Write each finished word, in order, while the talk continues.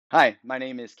Hi, my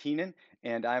name is Keenan,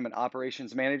 and I'm an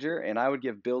operations manager, and I would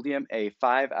give Buildium a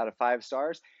 5 out of 5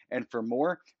 stars. And for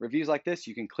more reviews like this,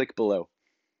 you can click below.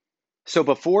 So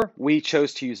before we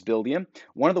chose to use Buildium,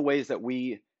 one of the ways that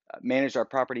we managed our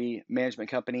property management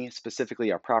company,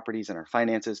 specifically our properties and our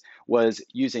finances, was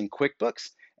using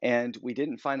QuickBooks. And we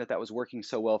didn't find that that was working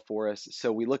so well for us.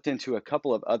 So we looked into a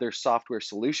couple of other software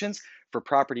solutions for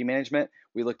property management.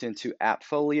 We looked into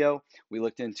AppFolio. We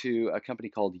looked into a company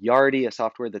called Yardi, a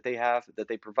software that they have that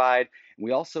they provide.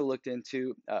 We also looked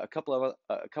into a couple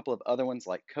of other ones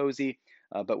like Cozy,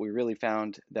 but we really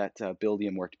found that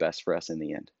Buildium worked best for us in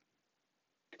the end.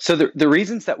 So the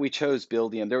reasons that we chose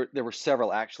Buildium, there were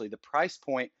several actually. The price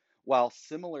point, while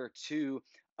similar to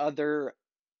other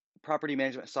property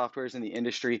management softwares in the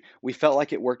industry, we felt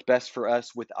like it worked best for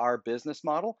us with our business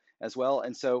model as well.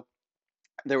 And so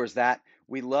there was that.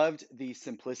 We loved the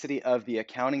simplicity of the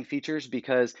accounting features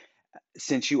because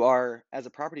since you are, as a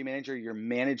property manager, you're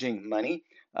managing money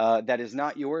that is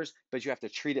not yours, but you have to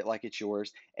treat it like it's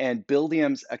yours. And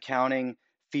Buildium's accounting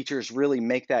features really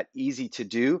make that easy to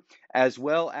do, as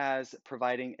well as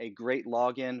providing a great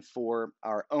login for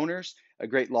our owners, a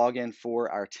great login for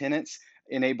our tenants,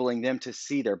 enabling them to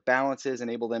see their balances,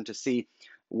 enable them to see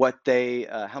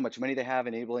how much money they have,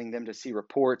 enabling them to see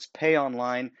reports, pay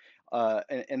online,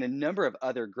 and a number of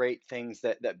other great things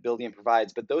that Buildium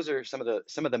provides. But those are some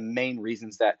of the main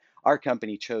reasons that our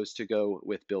company chose to go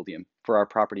with Buildium for our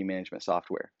property management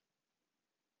software.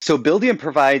 So Buildium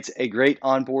provides a great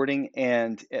onboarding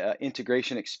and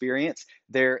integration experience.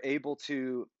 They're able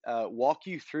to walk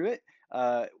you through it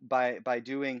by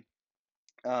doing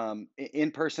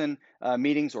in-person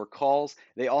meetings or calls.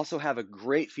 They also have a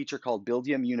great feature called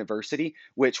Buildium University,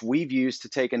 which we've used to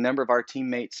take a number of our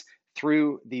teammates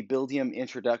through the Buildium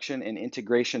introduction and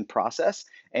integration process.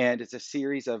 And it's a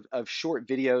series of short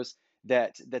videos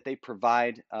that they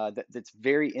provide that's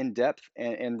very in-depth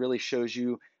and really shows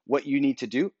you what you need to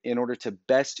do in order to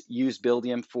best use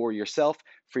Buildium for yourself,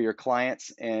 for your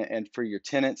clients, and for your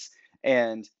tenants.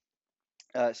 And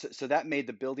so that made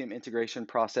the Buildium integration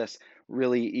process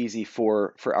really easy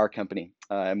for our company,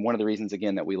 and one of the reasons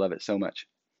again that we love it so much.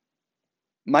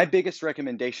 My biggest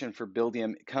recommendation for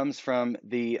Buildium comes from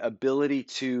the ability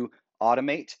to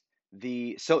automate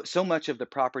so much of the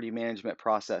property management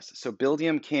process. So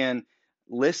Buildium can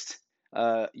list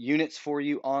units for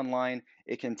you online.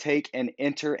 It can take and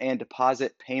enter and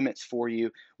deposit payments for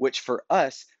you, which for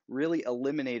us really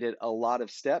eliminated a lot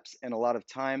of steps and a lot of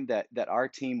time that our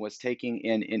team was taking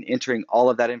in entering all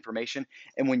of that information.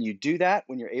 And when you do that,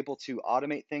 when you're able to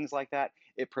automate things like that,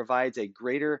 it provides a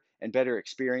greater and better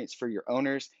experience for your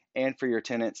owners and for your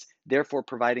tenants, therefore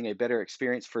providing a better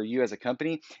experience for you as a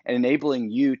company and enabling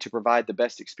you to provide the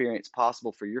best experience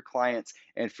possible for your clients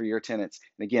and for your tenants.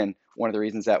 And again, one of the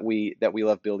reasons that we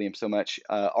love Buildium so much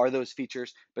are those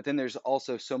features. But then there's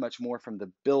also so much more from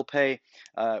the bill pay,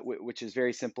 which is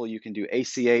very simple. You can do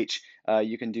ACH,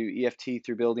 you can do EFT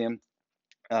through Buildium.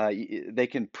 They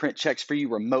can print checks for you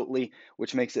remotely,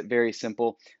 which makes it very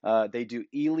simple. They do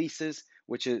e-leases,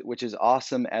 which is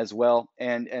awesome as well.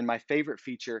 And my favorite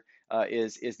feature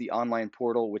is the online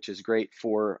portal, which is great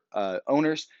for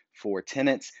owners, for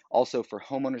tenants, also for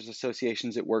homeowners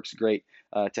associations. It works great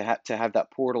to have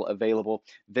that portal available.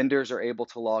 Vendors are able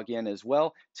to log in as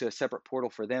well to a separate portal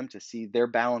for them to see their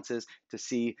balances, to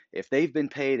see if they've been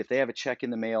paid, if they have a check in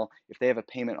the mail, if they have a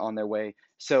payment on their way.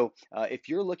 So if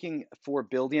you're looking for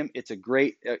Buildium, it's a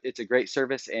great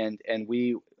service, and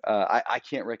I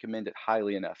can't recommend it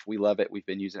highly enough. We love it. We've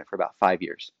been using it for about 5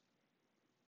 years.